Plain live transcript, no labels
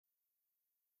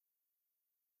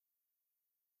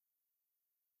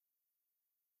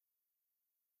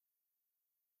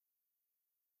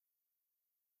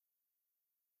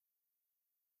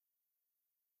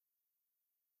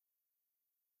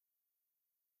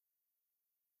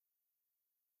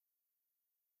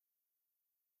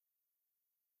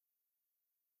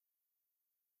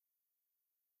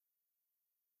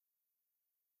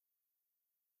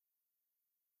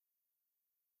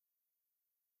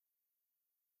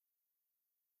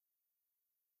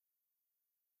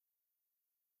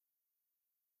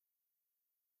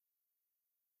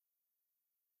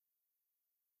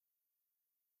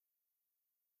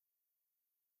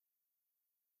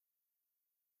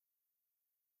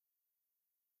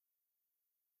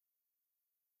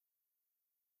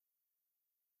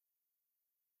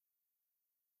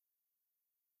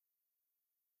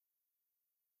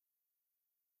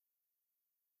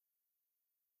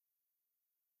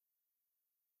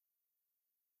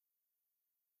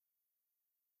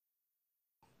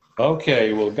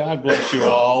Okay, well, God bless you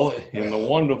all in the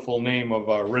wonderful name of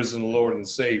our risen Lord and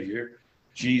Savior,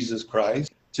 Jesus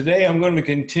Christ. Today I'm going to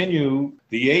continue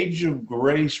the age of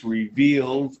grace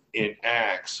revealed in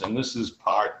Acts, and this is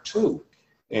part 2.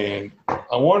 And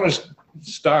I want to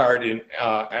start in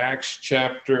Acts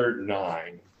chapter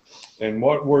 9. And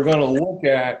what we're going to look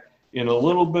at in a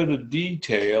little bit of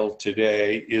detail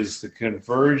today is the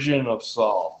conversion of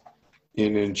Saul.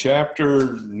 And in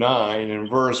chapter 9 and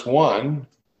verse 1,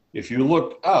 if you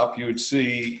look up, you would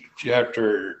see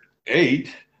chapter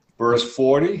 8, verse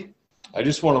 40. I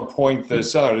just want to point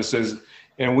this out. It says,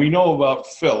 and we know about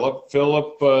Philip.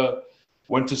 Philip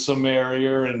went to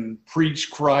Samaria and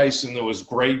preached Christ, and there was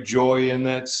great joy in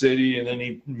that city. And then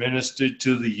he ministered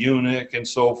to the eunuch and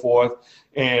so forth.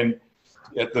 And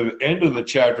at the end of the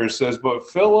chapter, it says, but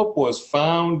Philip was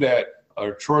found at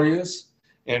Arose,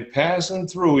 and passing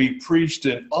through, he preached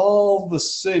in all the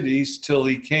cities till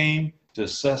he came to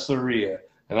Caesarea.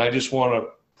 And I just want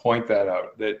to point that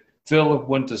out, that Philip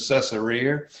went to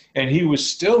Caesarea, and he was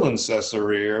still in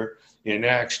Caesarea in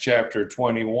Acts chapter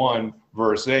 21,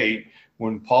 verse 8,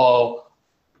 when Paul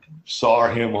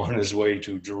saw him on his way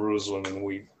to Jerusalem, and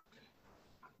we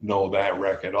know that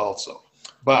record also.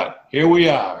 But here we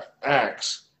are,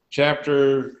 Acts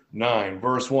chapter 9,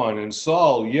 verse 1, and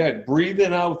Saul, yet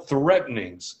breathing out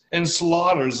threatenings and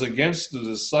slaughters against the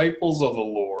disciples of the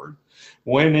Lord,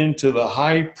 went into the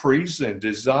high priest and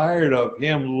desired of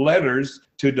him letters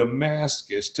to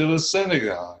Damascus, to the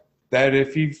synagogue, that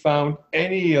if he found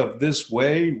any of this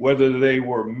way, whether they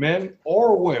were men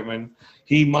or women,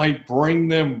 he might bring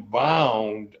them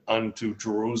bound unto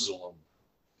Jerusalem.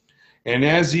 And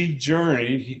as he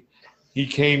journeyed, he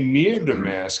came near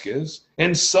Damascus,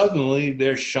 and suddenly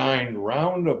there shined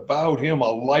round about him a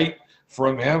light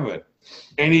from heaven.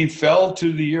 And he fell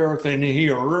to the earth, and he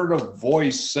heard a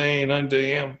voice saying unto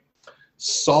him,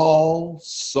 Saul,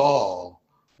 Saul,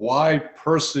 why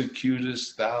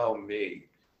persecutest thou me?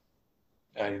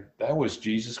 And that was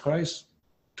Jesus Christ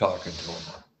talking to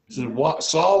him. He said,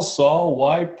 Saul, Saul,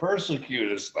 why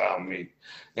persecutest thou me?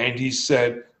 And he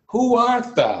said, who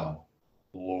art thou,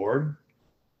 Lord?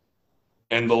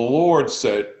 And the Lord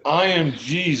said, I am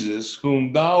Jesus,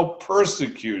 whom thou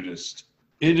persecutest.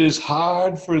 It is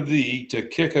hard for thee to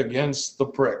kick against the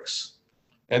pricks.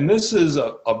 And this is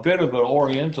a bit of an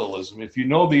Orientalism. If you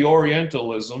know the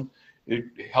Orientalism, it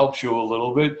helps you a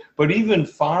little bit. But even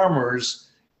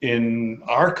farmers in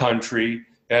our country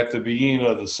at the beginning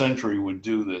of the century would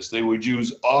do this. They would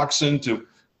use oxen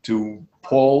to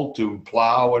pull, to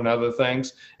plow, and other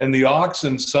things. And the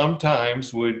oxen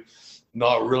sometimes would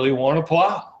not really want to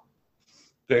plow.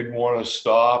 They'd want to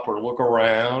stop or look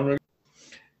around.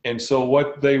 And so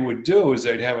what they would do is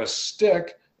they'd have a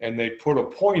stick and they'd put a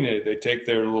point in it. They'd take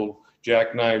their little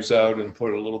jackknives out and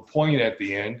put a little point at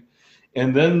the end.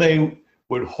 And then they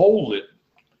would hold it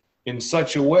in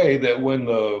such a way that when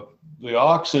the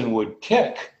oxen would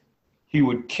kick, he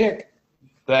would kick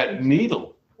that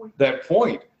needle, that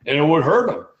point, and it would hurt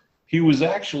him. He was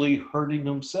actually hurting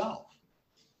himself.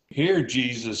 Here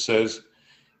Jesus says,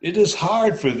 it is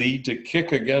hard for thee to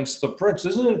kick against the pricks.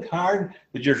 Isn't it hard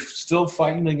that you're still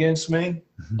fighting against me?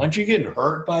 Aren't you getting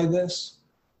hurt by this?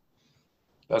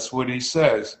 That's what he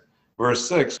says. Verse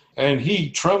 6, and he,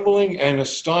 trembling and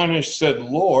astonished, said,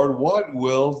 Lord, what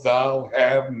wilt thou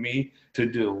have me to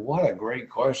do? What a great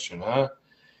question, huh?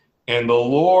 And the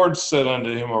Lord said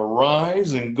unto him,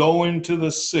 arise and go into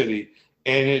the city,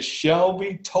 and it shall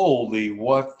be told thee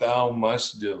what thou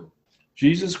must do.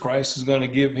 Jesus Christ is going to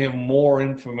give him more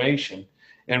information.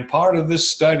 And part of this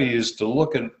study is to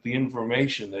look at the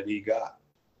information that he got.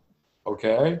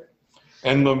 Okay?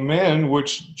 And the men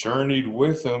which journeyed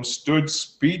with him stood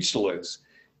speechless,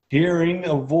 hearing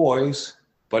a voice,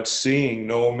 but seeing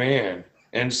no man.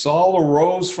 And Saul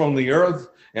arose from the earth,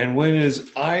 and when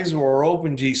his eyes were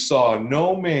opened, he saw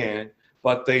no man,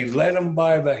 but they led him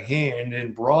by the hand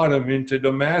and brought him into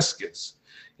Damascus.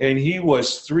 And he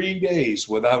was 3 days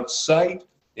without sight,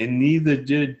 and neither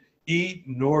did eat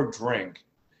nor drink.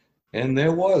 And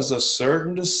there was a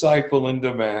certain disciple in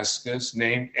Damascus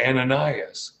named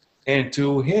Ananias. And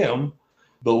to him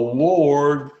the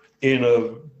Lord in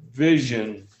a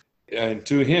vision, and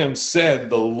to him said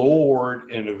the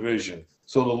Lord in a vision.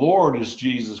 So the Lord is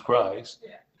Jesus Christ.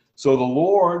 Yeah. So the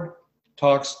Lord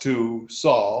talks to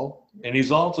Saul, and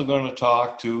he's also going to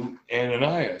talk to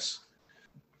Ananias.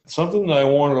 Something that I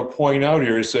wanted to point out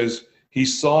here, it says, he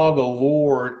saw the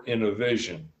Lord in a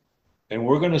vision. And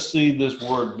we're going to see this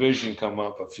word vision come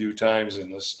up a few times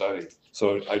in this study.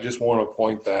 So I just want to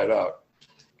point that out.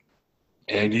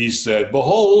 And he said,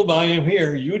 behold, I am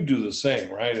here. You'd do the same,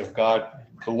 right? If God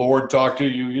the Lord talked to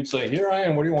you, you'd say, here I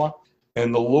am, what do you want?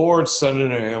 And the Lord said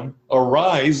unto him,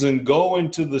 arise and go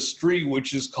into the street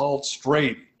which is called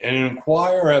Straight, and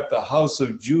inquire at the house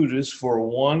of Judas for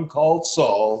one called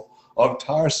Saul of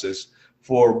Tarsus,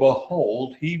 for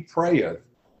behold, he prayeth.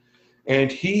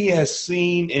 And he has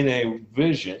seen in a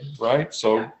vision, right?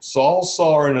 So Saul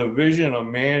saw in a vision a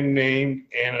man named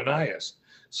Ananias.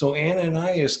 So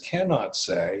Ananias cannot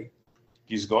say,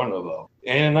 he's going to though.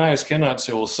 Ananias cannot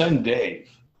say, well, send Dave.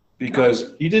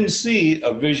 Because he didn't see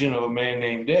a vision of a man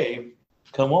named Dave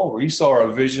come over. He saw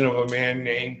a vision of a man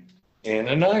named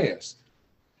Ananias.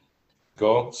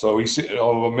 So he said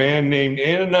of a man named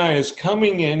Ananias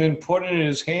coming in and putting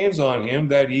his hands on him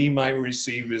that he might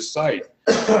receive his sight.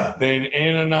 Then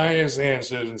Ananias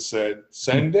answered and said,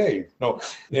 send Dave. No,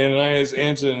 Ananias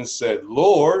answered and said,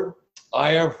 Lord,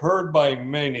 I have heard by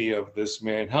many of this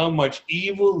man how much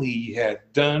evil he hath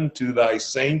done to thy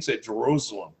saints at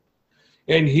Jerusalem.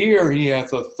 And here he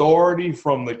hath authority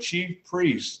from the chief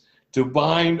priests to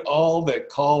bind all that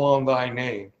call on thy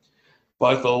name.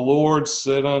 But the Lord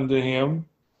said unto him,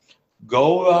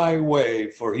 go thy way,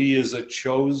 for he is a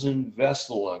chosen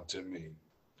vessel unto me,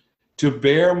 to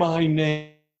bear my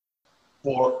name.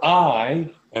 For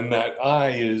I, and that I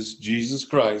is Jesus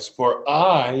Christ, for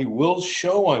I will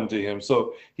show unto him.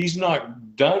 So he's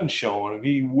not done showing him.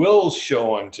 He will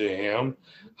show unto him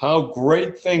how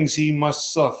great things he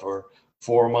must suffer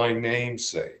for my name's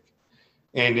sake.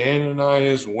 And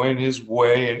Ananias went his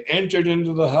way and entered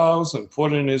into the house and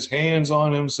putting his hands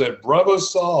on him, said, Brother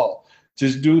Saul. To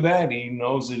do that, he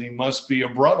knows that he must be a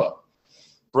brother.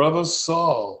 Brother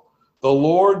Saul, the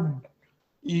Lord,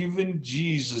 even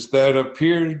Jesus, that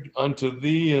appeared unto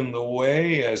thee in the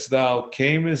way as thou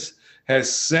camest,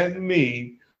 has sent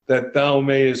me that thou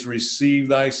mayest receive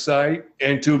thy sight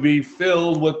and to be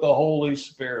filled with the Holy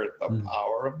Spirit, the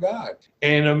power of God.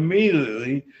 And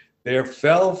immediately there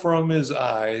fell from his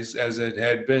eyes as it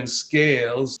had been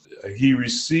scales. He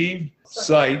received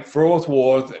sight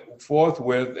forthwith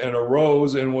and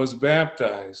arose and was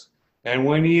baptized. And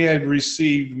when he had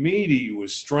received meat, he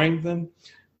was strengthened.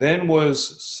 Then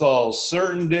was Saul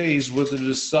certain days with the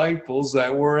disciples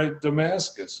that were at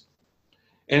Damascus.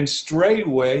 And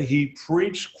straightway he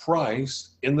preached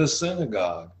Christ in the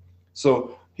synagogue.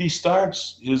 So he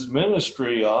starts his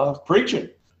ministry off preaching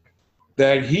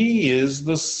that he is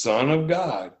the Son of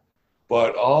God.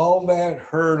 But all that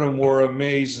heard him were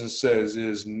amazed and says,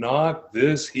 is not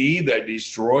this he that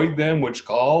destroyed them which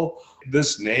call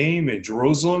this name in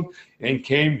Jerusalem and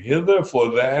came hither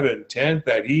for that intent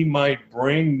that he might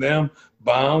bring them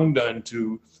bound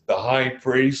unto the high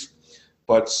priest?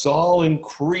 But Saul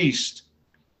increased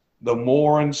the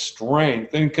more in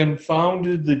strength and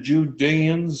confounded the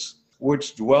Judeans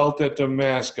which dwelt at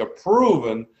Damascus,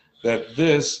 proving that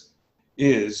this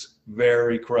is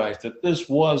very Christ, that this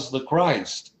was the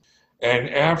Christ. And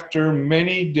after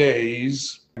many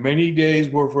days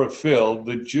were fulfilled,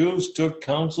 the Jews took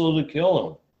counsel to kill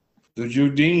him. The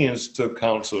Judeans took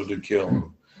counsel to kill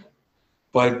him.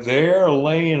 But their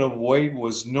laying of wait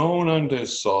was known unto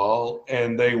Saul,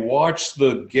 and they watched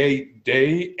the gate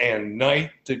day and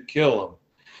night to kill him.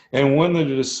 And when the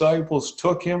disciples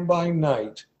took him by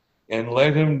night and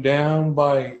let him down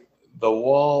by the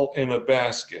wall in a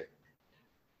basket,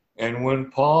 and when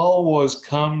Paul was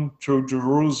come to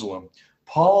Jerusalem,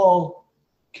 Paul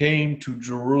came to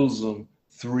Jerusalem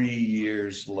 3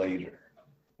 years later.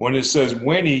 When it says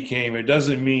when he came, it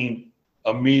doesn't mean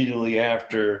immediately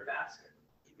after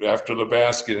the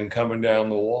basket and coming down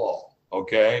the wall,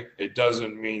 okay? It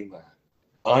doesn't mean that.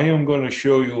 I am going to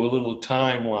show you a little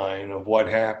timeline of what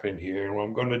happened here, and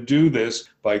I'm going to do this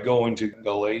by going to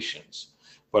Galatians.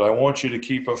 But I want you to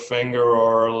keep a finger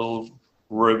or a little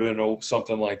ribbon or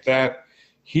something like that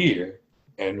here,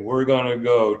 and we're going to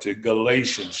go to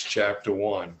Galatians chapter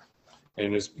 1.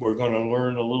 And we're going to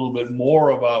learn a little bit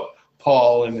more about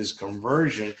Paul and his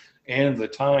conversion and the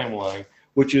timeline,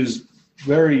 which is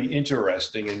very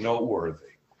interesting and noteworthy.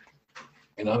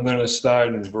 And I'm going to start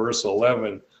in verse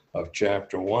 11 of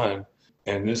chapter 1.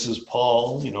 And this is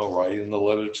Paul, writing the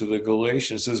letter to the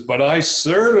Galatians. It says, but I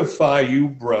certify you,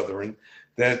 brethren,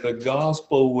 that the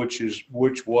gospel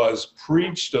which was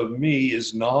preached of me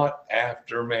is not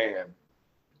after man.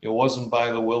 It wasn't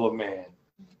by the will of man.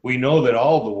 We know that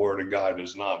all the word of God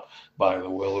is not by the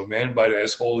will of man, but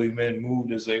as holy men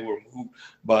moved as they were moved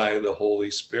by the Holy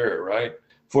Spirit, right?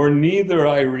 For neither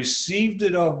I received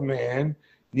it of man,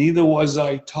 neither was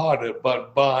I taught it,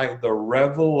 but by the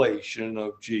revelation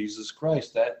of Jesus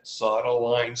Christ. That sort of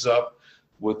lines up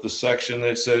with the section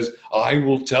that says, I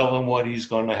will tell him what he's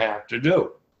going to have to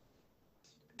do.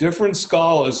 Different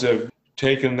scholars have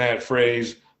taken that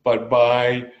phrase, but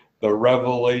by the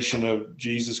revelation of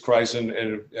Jesus Christ,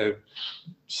 and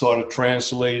sort of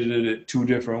translated it two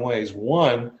different ways.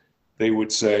 One, they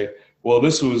would say, well,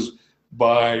 this was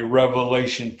by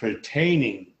revelation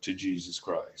pertaining to Jesus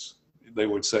Christ. They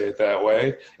would say it that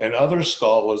way. And other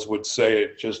scholars would say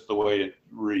it just the way it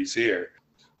reads here,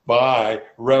 by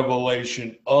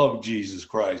revelation of Jesus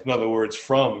Christ. In other words,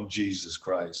 from Jesus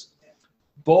Christ.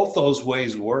 Both those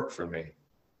ways work for me.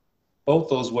 Both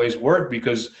those ways work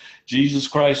because Jesus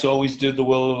Christ always did the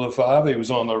will of the Father. He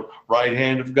was on the right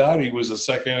hand of God. He was the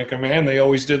second in command. They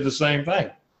always did the same thing.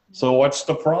 So what's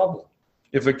the problem?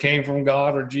 If it came from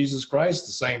God or Jesus Christ,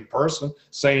 the same person,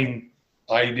 same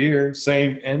idea,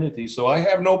 same entity. So I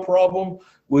have no problem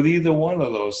with either one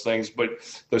of those things. But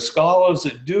the scholars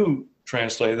that do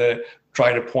translate that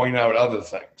try to point out other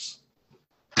things.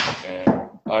 And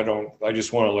I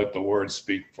just want to let the word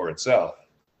speak for itself.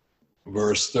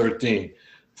 Verse 13,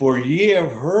 for ye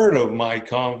have heard of my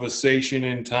conversation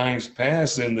in times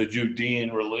past in the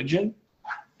Judean religion,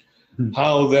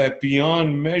 how that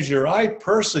beyond measure I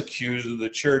persecuted the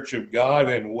church of God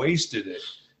and wasted it.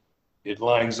 It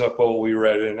lines up what we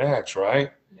read in Acts,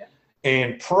 right? Yeah.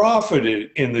 And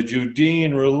profited in the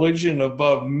Judean religion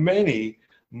above many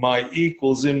my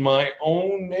equals in my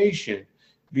own nation,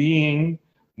 being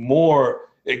more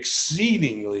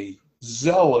exceedingly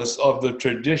zealous of the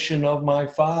tradition of my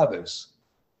fathers.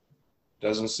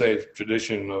 Doesn't say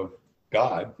tradition of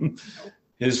God.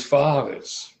 His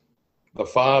fathers, the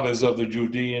fathers of the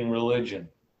Judean religion.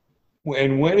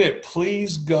 And when it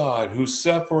pleased God, who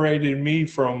separated me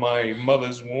from my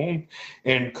mother's womb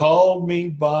and called me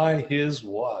by his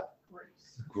what?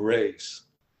 Grace.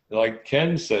 Like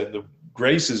Ken said, the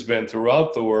grace has been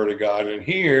throughout the Word of God. And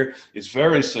here it's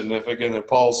very significant that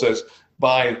Paul says,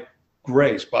 by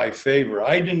grace, by favor.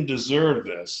 I didn't deserve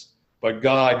this, but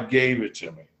God gave it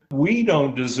to me. We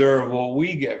don't deserve what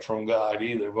we get from God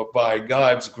either, but by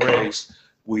God's grace,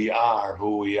 we are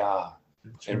who we are.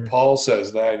 Sure. And Paul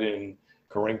says that in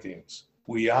Corinthians.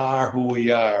 We are who we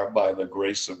are by the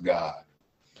grace of God.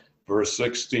 Verse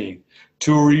 16,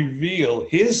 to reveal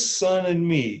his Son in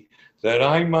me, that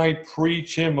I might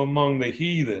preach him among the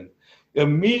heathen.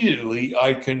 Immediately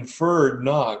I conferred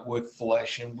not with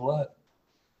flesh and blood.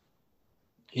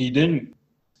 He didn't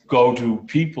go to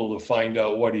people to find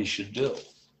out what he should do.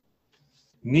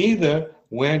 Neither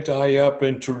went I up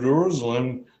into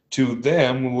Jerusalem to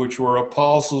them which were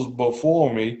apostles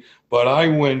before me, but I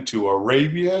went to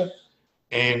Arabia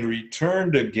and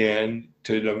returned again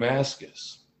to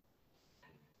Damascus.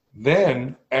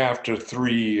 Then after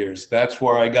 3 years, that's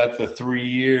where I got the 3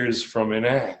 years from in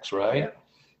Acts, right? Yeah. It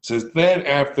says, then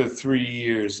after 3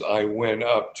 years, I went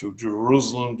up to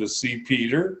Jerusalem to see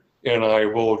Peter, and I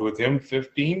abode with him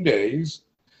 15 days.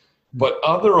 But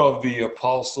other of the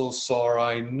apostles saw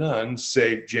I none,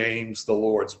 save Jaynes, the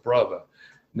Lord's brother.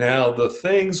 Now the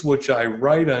things which I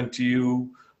write unto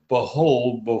you,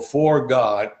 behold, before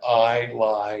God, I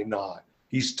lie not.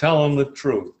 He's telling the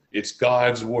truth. It's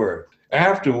God's word.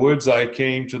 Afterwards, I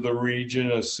came to the region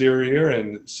of Syria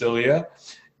and Cilicia,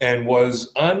 and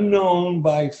was unknown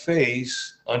by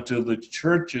face unto the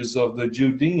churches of the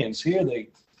Judeans. Here they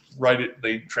write it,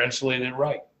 they translate it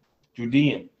right,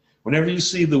 Judean. Whenever you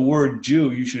see the word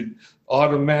Jew, you should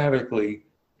automatically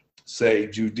say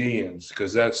Judeans,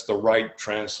 because that's the right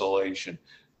translation.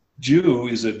 Jew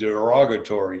is a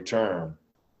derogatory term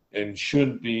and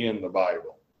shouldn't be in the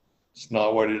Bible. It's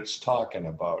not what it's talking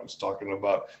about. It's talking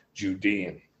about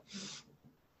Judean,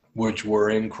 which were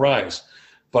in Christ.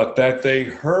 But that they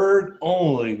heard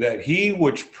only that he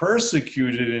which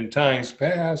persecuted in times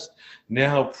past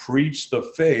now preached the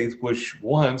faith which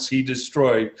once he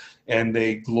destroyed, and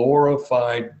they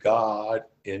glorified God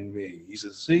in me. He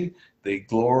says, see, they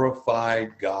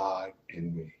glorified God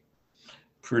in me.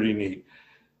 Pretty neat.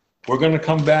 We're going to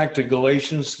come back to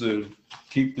Galatians to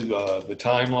keep the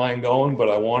timeline going, but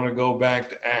I want to go back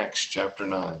to Acts chapter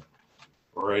 9,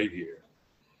 right here.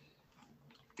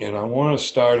 And I want to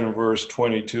start in verse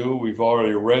 22. We've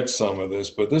already read some of this,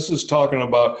 but this is talking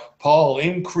about Paul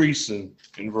increasing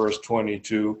in verse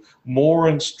 22, more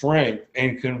in strength,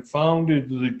 and confounded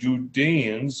the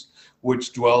Judeans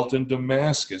which dwelt in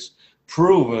Damascus,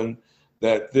 proven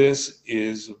that this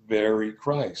is very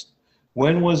Christ.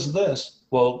 When was this?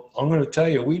 Well, I'm going to tell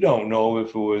you, we don't know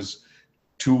if it was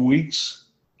 2 weeks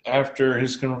after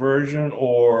his conversion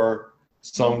or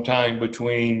sometime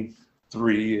between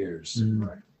 3 years. Mm-hmm.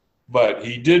 Right. But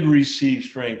he did receive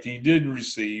strength. He did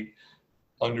receive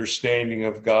understanding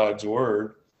of God's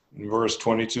word. In verse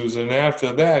 22, and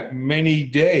after that, many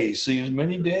days, see,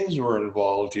 many days were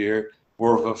involved here,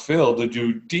 were fulfilled. The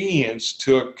Judeans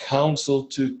took counsel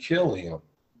to kill him.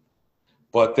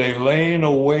 But they lay in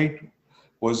await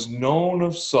was known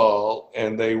of Saul,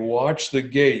 and they watched the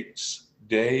gates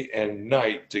day and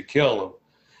night to kill him.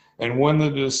 And when the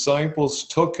disciples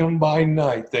took him by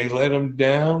night, they let him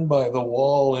down by the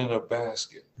wall in a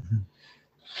basket.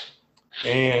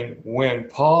 And when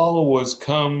Paul was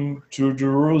come to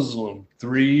Jerusalem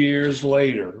 3 years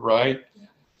later, right,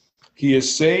 he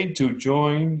essayed to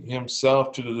join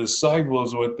himself to the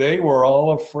disciples, but they were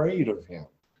all afraid of him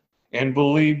and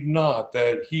believed not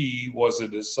that he was a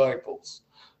disciple.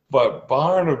 But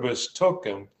Barnabas took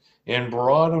him and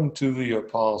brought him to the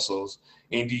apostles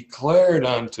and declared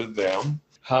unto them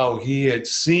how he had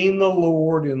seen the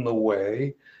Lord in the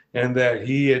way, and that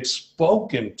he had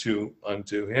spoken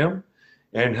unto him,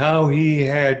 and how he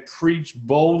had preached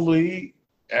boldly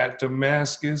at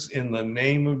Damascus in the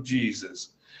name of Jesus.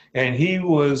 And he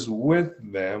was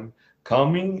with them,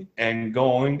 coming and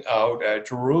going out at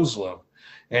Jerusalem.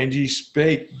 And he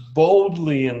spake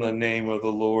boldly in the name of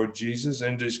the Lord Jesus,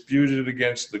 and disputed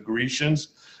against the Grecians,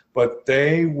 but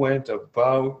they went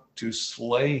about to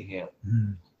slay him.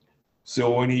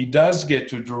 So when he does get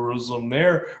to Jerusalem,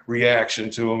 their reaction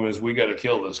to him is, we got to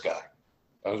kill this guy.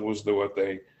 That was what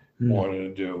they wanted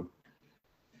to do.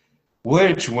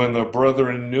 Which, when the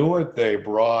brethren knew it, they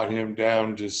brought him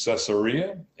down to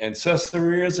Caesarea. And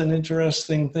Caesarea is an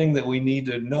interesting thing that we need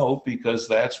to note, because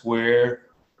that's where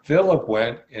Philip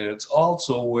went, and it's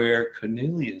also where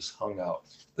Cornelius hung out.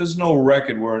 There's no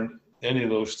record where any of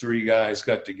those three guys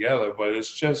got together, but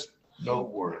it's just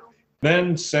noteworthy.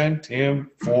 Then sent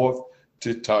him forth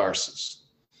to Tarsus.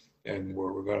 And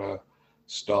we're going to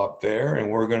stop there, and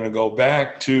we're going to go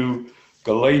back to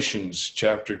Galatians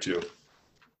chapter 2.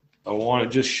 I want to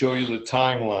just show you the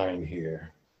timeline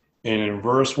here. And in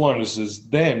verse 1, it says,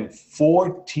 Then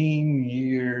 14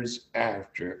 years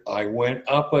after, I went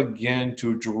up again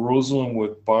to Jerusalem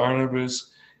with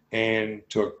Barnabas, and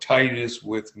took Titus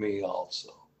with me also.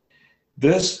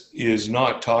 This is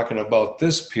not talking about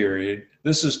this period.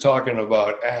 This is talking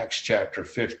about Acts chapter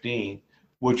 15,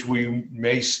 which we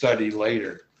may study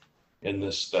later in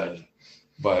this study.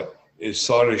 But it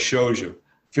sort of shows you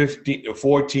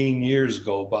 14 years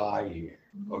go by here,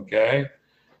 okay?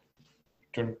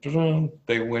 Dun, dun, dun,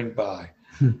 they went by.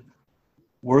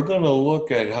 We're going to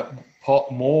look at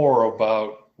more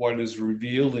about what is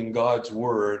revealed in God's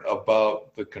word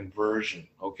about the conversion,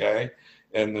 okay?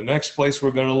 And the next place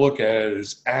we're going to look at it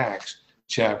is Acts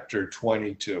chapter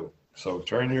 22. So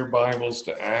turn your Bibles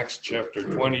to Acts chapter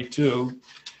 22.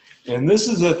 And this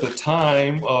is at the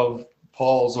time of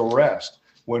Paul's arrest.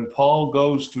 When Paul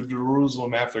goes to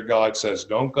Jerusalem after God says,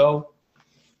 don't go,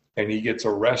 and he gets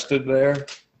arrested there.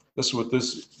 This is what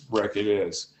this record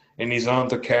is. And he's on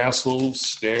the castle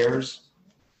stairs.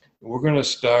 We're going to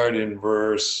start in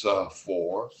verse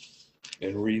 4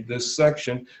 and read this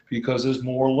section, because there's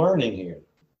more learning here.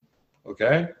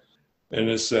 Okay? And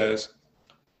it says,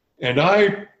 And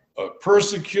I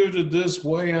persecuted this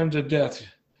way unto death.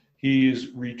 He's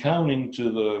recounting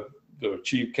to the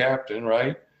chief captain,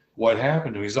 right? What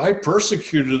happened to him. He says, I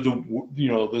persecuted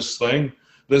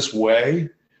this way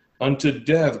unto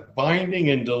death, binding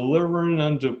and delivering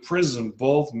unto prison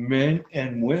both men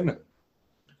and women.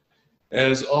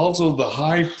 As also the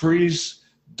high priest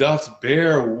doth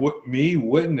bear me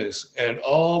witness, and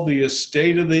all the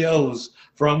estate of the elders,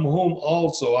 from whom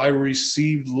also I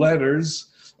received letters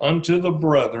unto the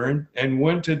brethren, and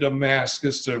went to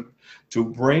Damascus to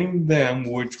bring them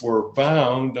which were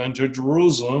bound unto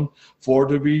Jerusalem for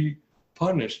to be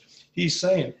punished. He's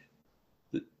saying,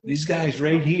 these guys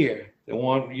right here that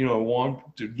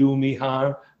want to do me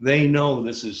harm, they know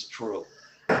this is true.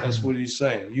 That's what he's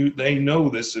saying. They know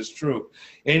this is true.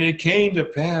 And it came to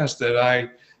pass that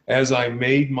as I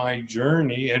made my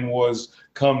journey and was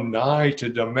come nigh to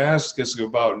Damascus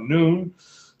about noon,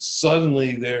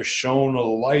 suddenly there shone a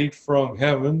light from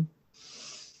heaven,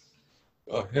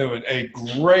 a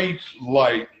great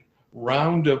light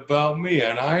round about me,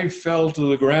 and I fell to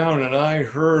the ground, and I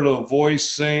heard a voice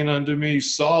saying unto me,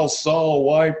 Saul, Saul,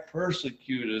 why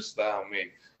persecutest thou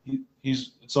me?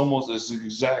 It's almost the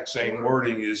exact same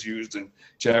wording is used in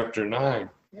chapter 9.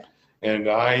 Yeah. And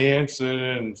I answered,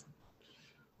 and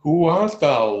who art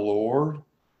thou, Lord?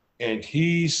 And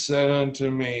he said unto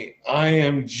me, I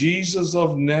am Jesus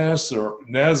of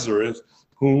Nazareth,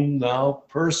 whom thou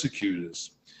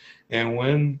persecutest. And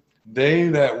when they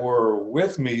that were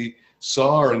with me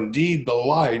saw indeed the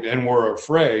light, and were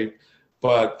afraid,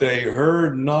 but they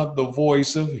heard not the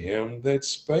voice of him that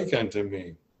spake unto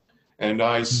me. And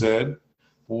I said,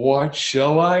 what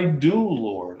shall I do,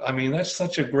 Lord? I mean, that's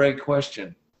such a great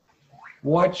question.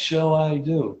 What shall I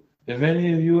do? If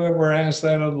any of you ever asked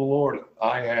that of the Lord,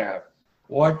 I have.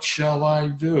 what shall I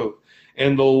do?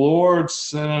 And the Lord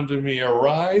said unto me,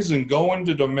 arise and go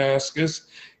into Damascus,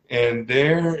 and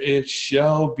there it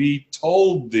shall be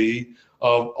told thee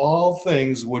of all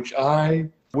things which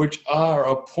are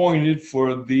appointed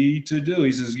for thee to do.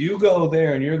 He says, you go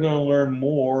there and you're going to learn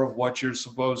more of what you're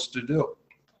supposed to do.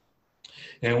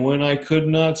 And when I could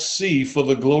not see for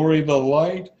the glory of the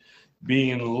light,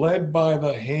 being led by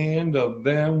the hand of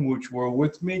them which were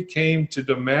with me, came to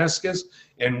Damascus,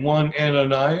 and one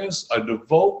Ananias, a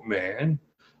devout man,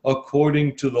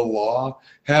 according to the law,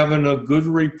 having a good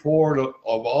report of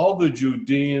all the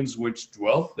Judeans which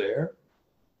dwelt there,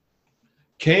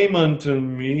 came unto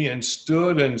me and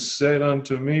stood and said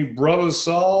unto me, Brother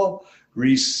Saul,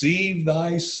 receive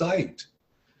thy sight.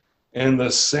 And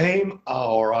the same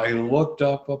hour I looked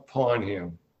up upon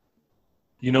him.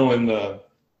 You know, in the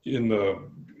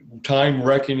time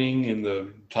reckoning, in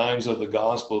the times of the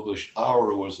gospel, the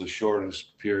hour was the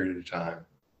shortest period of time.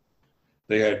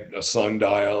 They had a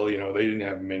sundial, you know, they didn't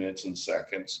have minutes and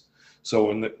seconds.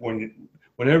 So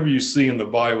whenever you see in the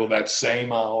Bible that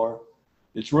same hour,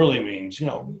 it really means, you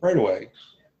know, right away.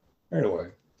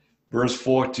 Verse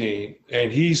 14,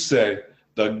 and he said,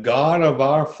 the God of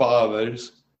our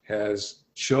fathers has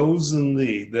chosen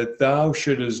thee, that thou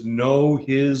shouldest know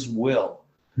his will.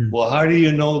 Well, how do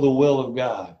you know the will of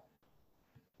God?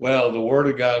 Well, the word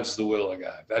of God's the will of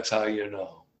God. That's how you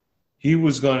know. He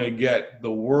was going to get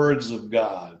the words of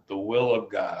God, the will of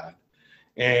God,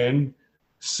 and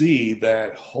see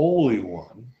that Holy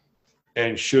One,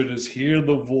 and shouldest hear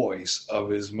the voice of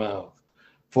his mouth.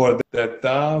 For that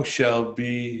thou shalt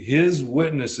be his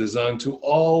witnesses unto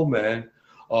all men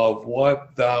of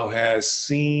what thou hast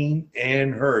seen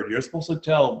and heard. You're supposed to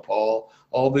tell Paul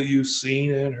all that you've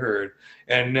seen and heard.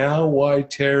 And now why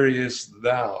tarriest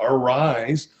thou?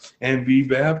 Arise and be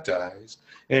baptized,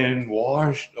 and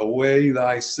wash away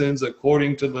thy sins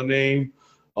according to the name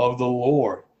of the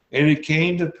Lord. And it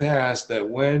came to pass that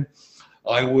when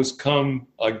I was come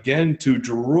again to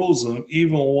Jerusalem,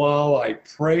 even while I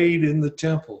prayed in the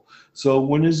temple. So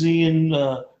when is he in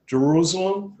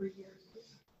Jerusalem?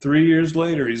 3 years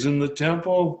later, he's in the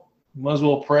temple. Might as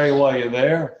well pray while you're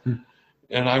there.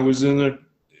 And I was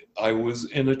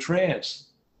in a trance.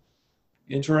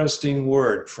 Interesting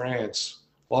word, trance.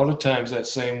 A lot of times that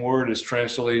same word is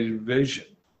translated vision.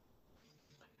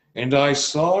 And I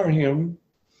saw him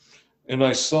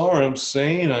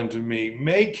saying unto me,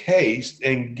 make haste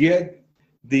and get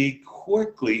thee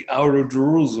quickly out of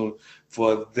Jerusalem,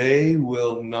 for they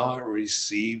will not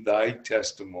receive thy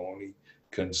testimony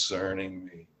concerning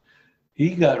me.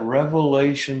 He got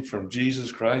revelation from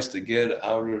Jesus Christ to get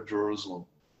out of Jerusalem,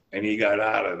 and he got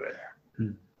out of there.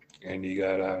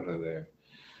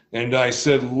 And I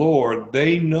said, Lord,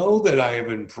 they know that I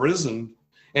have imprisoned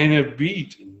and have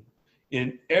beaten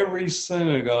in every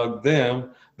synagogue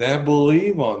them that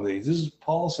believe on thee. This is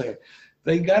Paul saying,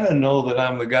 they got to know that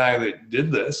I'm the guy that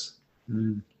did this.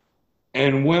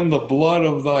 And when the blood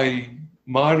of thy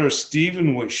martyr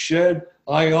Stephen was shed,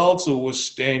 I also was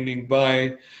standing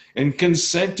by and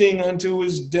consenting unto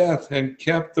his death, and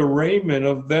kept the raiment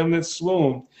of them that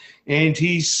slew him. And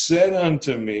he said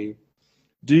unto me,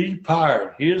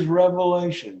 depart, here's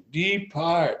revelation,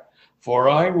 depart, for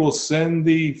I will send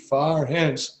thee far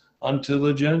hence unto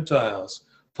the Gentiles.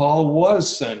 Paul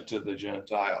was sent to the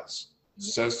Gentiles. It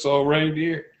says so right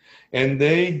here. And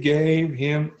they gave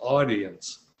him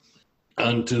audience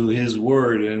unto his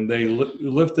word. And they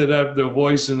lifted up their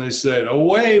voice and they said,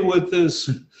 away with this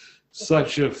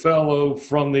such a fellow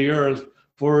from the earth,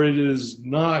 for it is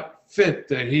not fit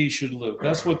that he should live.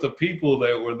 That's what the people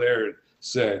that were there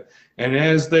said. And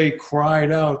as they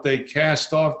cried out, they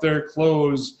cast off their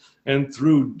clothes and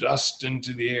threw dust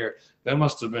into the air. That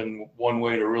must have been one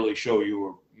way to really show you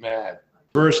were mad.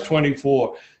 Verse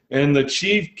 24, and the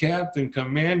chief captain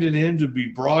commanded him to be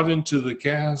brought into the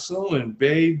castle and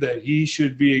bade that he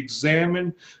should be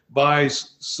examined by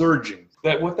surgeons.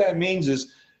 What that means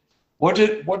is, what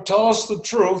tell us the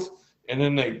truth, and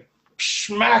then they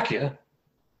smack you.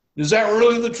 Is that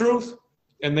really the truth?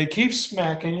 And they keep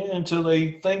smacking you until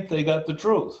they think they got the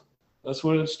truth. That's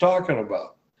what it's talking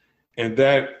about. And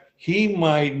that he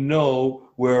might know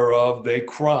whereof they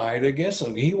cried against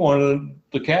him.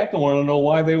 The captain wanted to know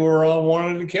why they were all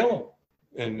wanting to kill him.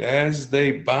 And as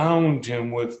they bound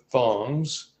him with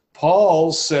thongs,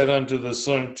 Paul said unto the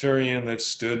centurion that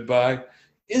stood by,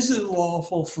 is it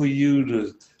lawful for you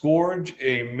to scourge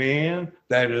a man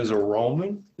that is a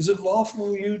Roman? Is it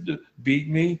lawful for you to beat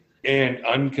me and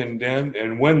uncondemned?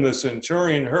 And when the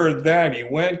centurion heard that, he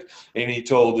went and he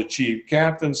told the chief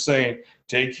captain, saying,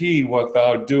 take heed what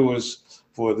thou doest,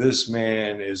 for this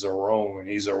man is a Roman.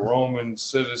 He's a Roman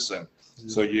citizen.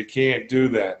 So you can't do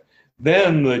that.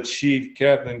 Then the chief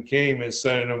captain came and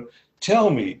said to him, "Tell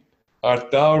me,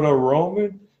 art thou a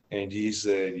Roman?" And he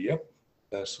said, "Yep,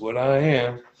 that's what I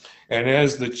am." And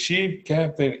as the chief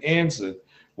captain answered,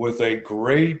 "With a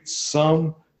great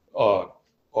sum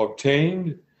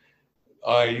obtained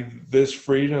I this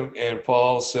freedom?" And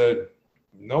Paul said,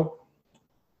 "Nope,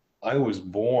 I was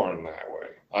born that way.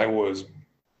 I was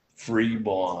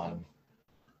freeborn."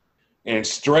 And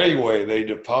straightway they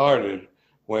departed,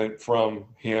 went from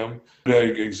him.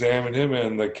 They examined him,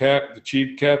 and the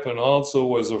chief captain also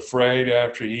was afraid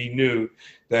after he knew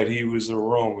that he was a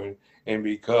Roman, and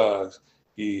because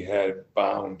he had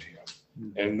bound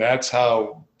him. And that's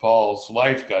how Paul's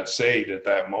life got saved at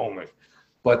that moment.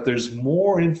 But there's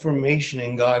more information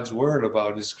in God's word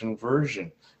about his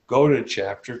conversion. Go to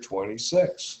chapter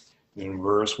 26 in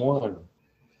verse 1.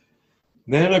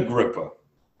 Then Agrippa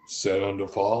said unto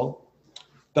Paul,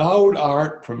 "Thou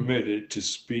art permitted to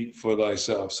speak for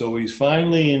thyself." So he's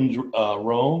finally in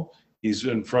Rome. He's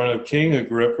in front of King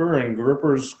Agrippa, and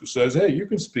Agrippa says, "Hey, you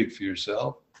can speak for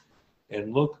yourself."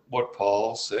 And look what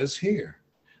Paul says here.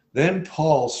 Then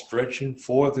Paul, stretching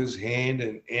forth his hand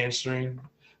and answered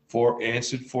for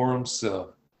himself,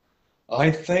 "I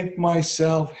think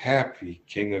myself happy,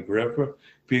 King Agrippa,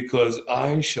 because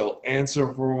I shall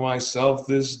answer for myself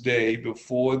this day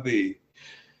before thee,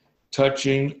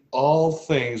 touching all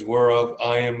things whereof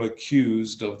I am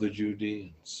accused of the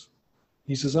Judeans."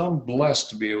 He says, I'm blessed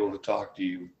to be able to talk to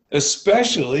you,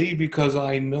 especially because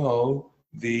I know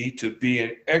thee to be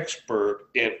an expert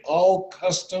in all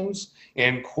customs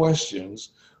and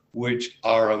questions which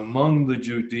are among the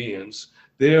Judeans.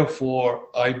 Therefore,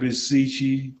 I beseech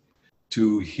ye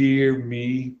to hear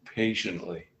me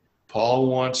patiently.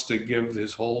 Paul wants to give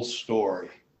his whole story,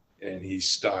 and he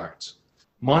starts.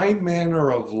 My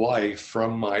manner of life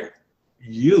from my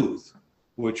youth,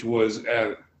 which was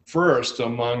at first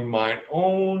among mine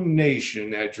own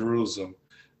nation at Jerusalem,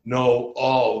 know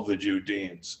all the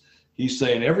Judeans. He's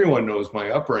saying everyone knows my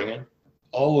upbringing.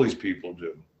 All these people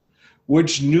do,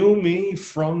 which knew me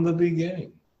from the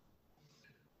beginning.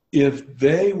 If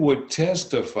they would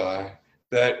testify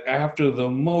that after the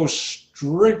most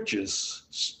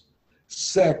strictest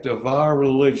sect of our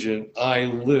religion, I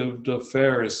lived a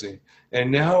Pharisee, and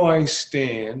now I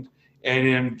stand and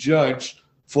am judged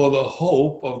for the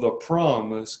hope of the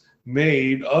promise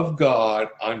made of God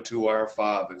unto our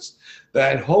fathers.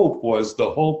 That hope was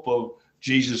the hope of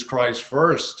Jesus Christ's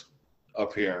first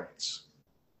appearance.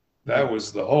 That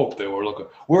was the hope they were looking.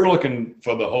 We're looking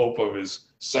for the hope of his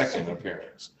second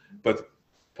appearance. But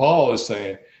Paul is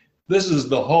saying, this is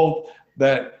the hope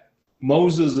that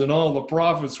Moses and all the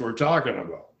prophets were talking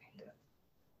about.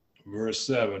 Verse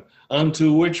 7,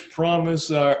 unto which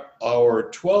promise are our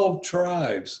 12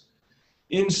 tribes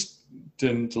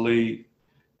instantly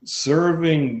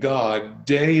serving God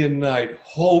day and night,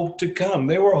 hope to come.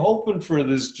 They were hoping for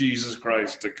this Jesus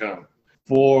Christ to come.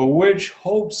 For which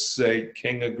hope's sake,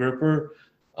 King Agrippa,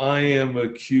 I am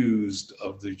accused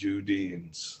of the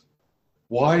Judeans.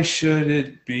 Why should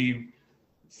it be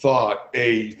thought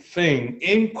a thing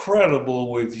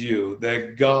incredible with you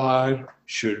that God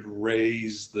should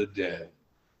raise the dead?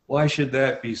 Why should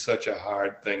that be such a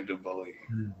hard thing to believe?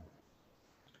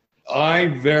 I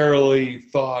verily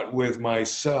thought with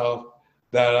myself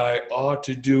that I ought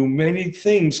to do many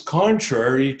things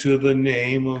contrary to the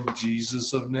name of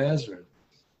Jesus of Nazareth,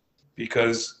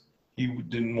 because he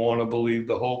didn't want to believe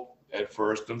the hope at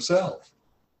first himself.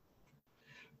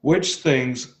 Which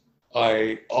things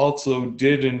I also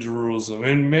did in Jerusalem,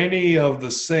 and many of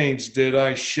the saints did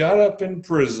I shut up in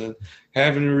prison,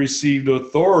 having received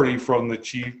authority from the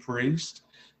chief priest.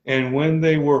 And when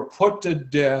they were put to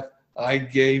death, I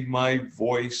gave my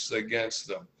voice against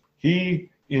them. He,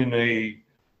 in a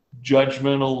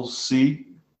judgmental seat,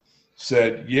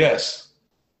 said, yes,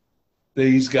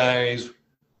 these guys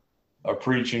are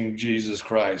preaching Jesus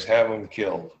Christ, have them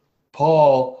killed.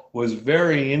 Paul was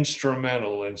very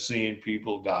instrumental in seeing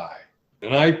people die.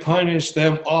 And I punished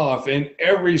them off in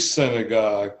every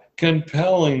synagogue,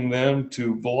 compelling them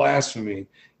to blasphemy.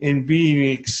 In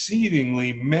being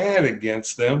exceedingly mad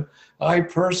against them, I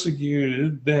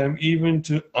persecuted them even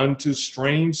unto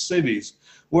strange cities.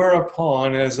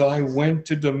 Whereupon, as I went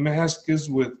to Damascus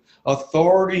with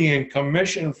authority and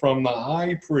commission from the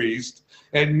high priest,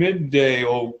 at midday,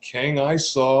 O king, I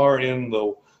saw in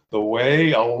the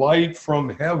way a light from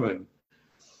heaven,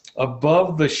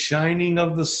 above the shining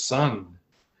of the sun,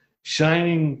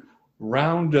 shining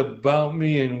round about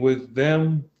me and with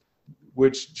them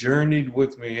which journeyed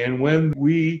with me. And when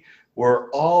we were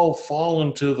all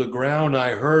fallen to the ground,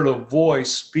 I heard a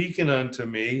voice speaking unto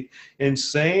me and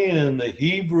saying in the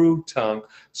Hebrew tongue,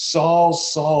 Saul,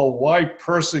 Saul, why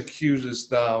persecutest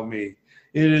thou me?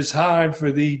 It is hard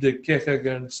for thee to kick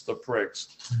against the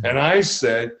pricks. And I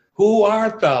said, Who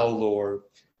art thou, Lord?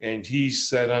 And he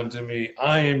said unto me,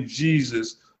 I am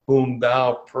Jesus, whom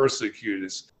thou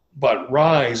persecutest. But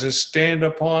rise and stand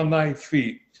upon thy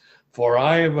feet, for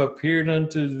I have appeared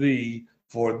unto thee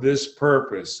for this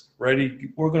purpose. Ready?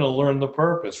 We're going to learn the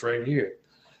purpose right here.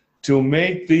 To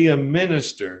make thee a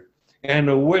minister and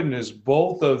a witness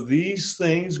both of these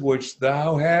things which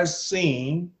thou hast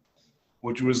seen,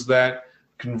 which was that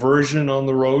conversion on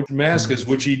the road to Damascus,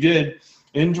 which he did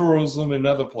in Jerusalem and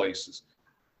other places.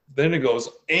 Then it goes,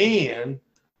 and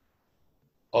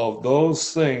of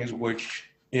those things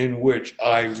in which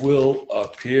I will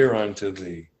appear unto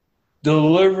thee,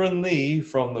 delivering thee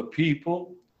from the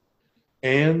people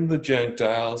and the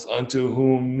Gentiles unto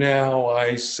whom now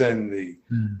I send thee.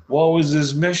 What was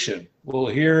his mission? Well,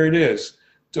 here it is,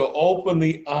 to open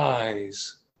the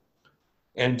eyes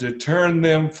and to turn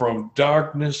them from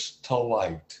darkness to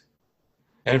light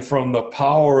and from the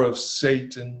power of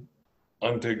Satan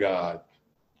unto God.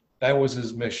 That was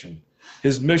his mission.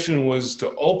 His mission was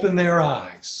to open their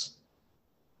eyes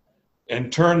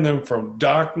and turn them from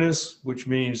darkness, which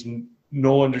means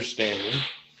no understanding,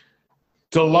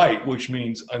 to light, which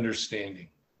means understanding.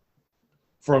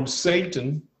 From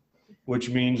Satan, which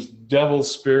means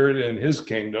devil's spirit and his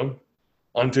kingdom,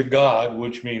 unto God,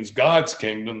 which means God's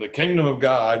kingdom, the kingdom of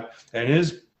God and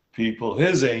his people,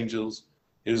 his angels,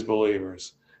 his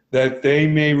believers, that they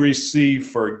may receive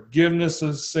forgiveness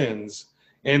of sins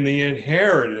and the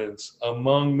inheritance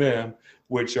among them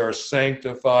which are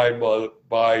sanctified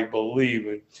by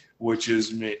believing, which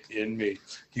is in me.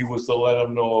 He was to let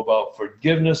them know about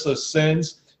forgiveness of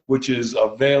sins, which is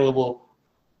available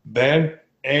then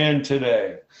and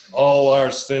today. All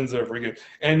our sins are forgiven.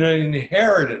 And an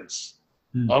inheritance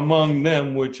among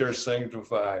them which are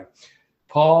sanctified.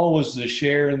 Paul was to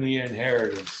share in the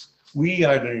inheritance. We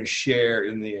are to share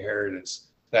in the inheritance.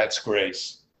 That's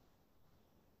grace.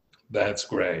 That's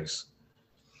grace.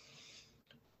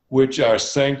 Which are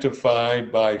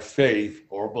sanctified by faith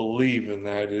or believing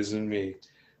that is in me.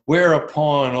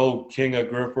 Whereupon, O King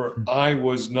Agrippa, I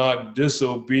was not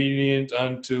disobedient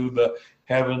unto the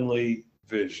heavenly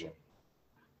vision,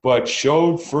 but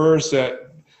showed first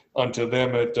unto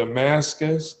them at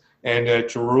Damascus and at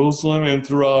Jerusalem and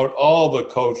throughout all the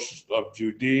coasts of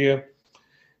Judea,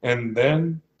 and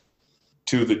then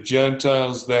to the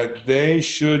Gentiles that they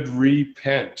should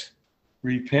repent.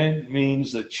 Repent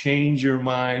means to change your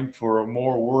mind for a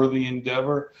more worthy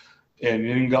endeavor, and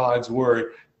in God's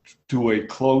word, to a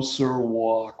closer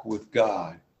walk with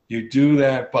God. You do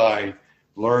that by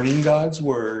learning God's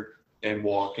word and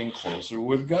walking closer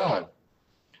with God.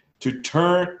 To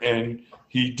turn, and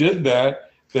he did that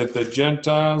the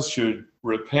Gentiles should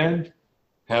repent,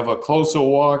 have a closer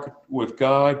walk with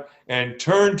God, and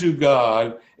turn to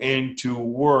God and to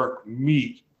work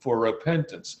meet for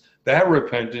repentance. That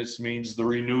repentance means the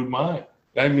renewed mind.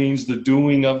 That means the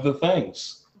doing of the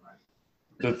things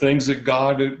that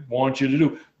God wants you to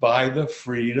do by the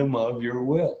freedom of your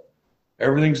will.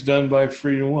 Everything's done by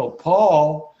freedom of will.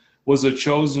 Paul was a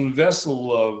chosen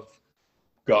vessel of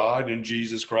God and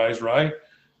Jesus Christ, right?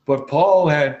 But Paul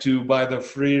had to, by the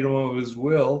freedom of his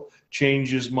will,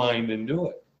 change his mind and do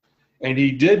it. And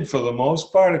he did for the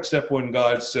most part, except when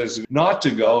God says not to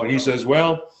go. And he says,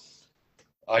 well,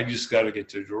 I just got to get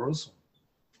to Jerusalem.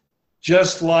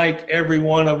 Just like every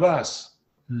one of us.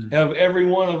 Have every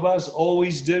one of us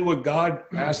always did what God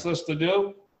asked us to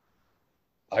do?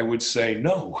 I would say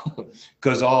no,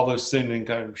 because all of us sinned and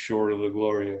come short of the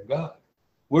glory of God.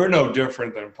 We're no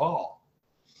different than Paul.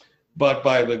 But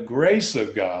by the grace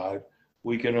of God,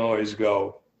 we can always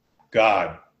go,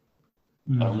 God,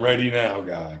 I'm ready now,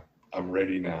 God. I'm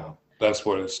ready now. That's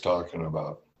what it's talking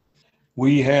about.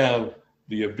 We have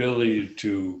the ability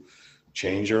to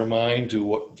change our mind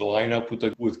to line up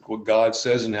with what God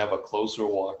says and have a closer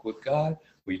walk with God.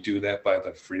 We do that by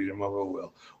the freedom of our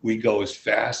will. We go as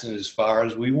fast and as far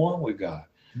as we want with God.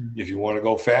 If you want to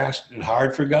go fast and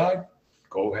hard for God,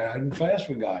 go hard and fast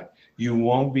for God. You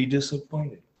won't be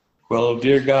disappointed. Well,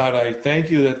 dear God, I thank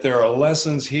you that there are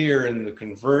lessons here in the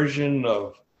conversion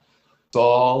of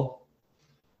Saul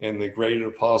and the great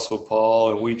apostle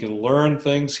Paul, and we can learn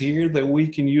things here that we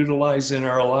can utilize in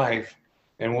our life.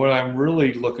 And what I'm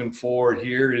really looking forward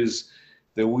here is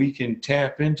that we can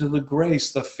tap into the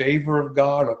grace, the favor of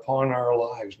God upon our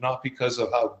lives, not because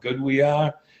of how good we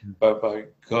are, but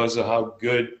because of how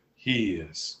good He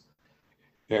is.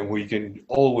 And we can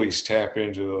always tap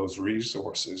into those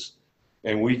resources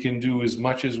and we can do as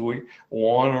much as we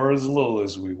want or as little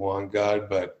as we want, God.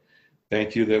 But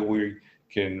thank you that we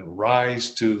can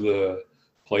rise to the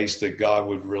place that God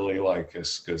would really like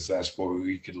us, because that's where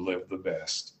we could live the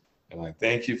best. And I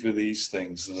thank you for these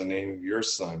things in the name of your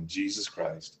Son, Jesus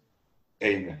Christ.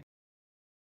 Amen.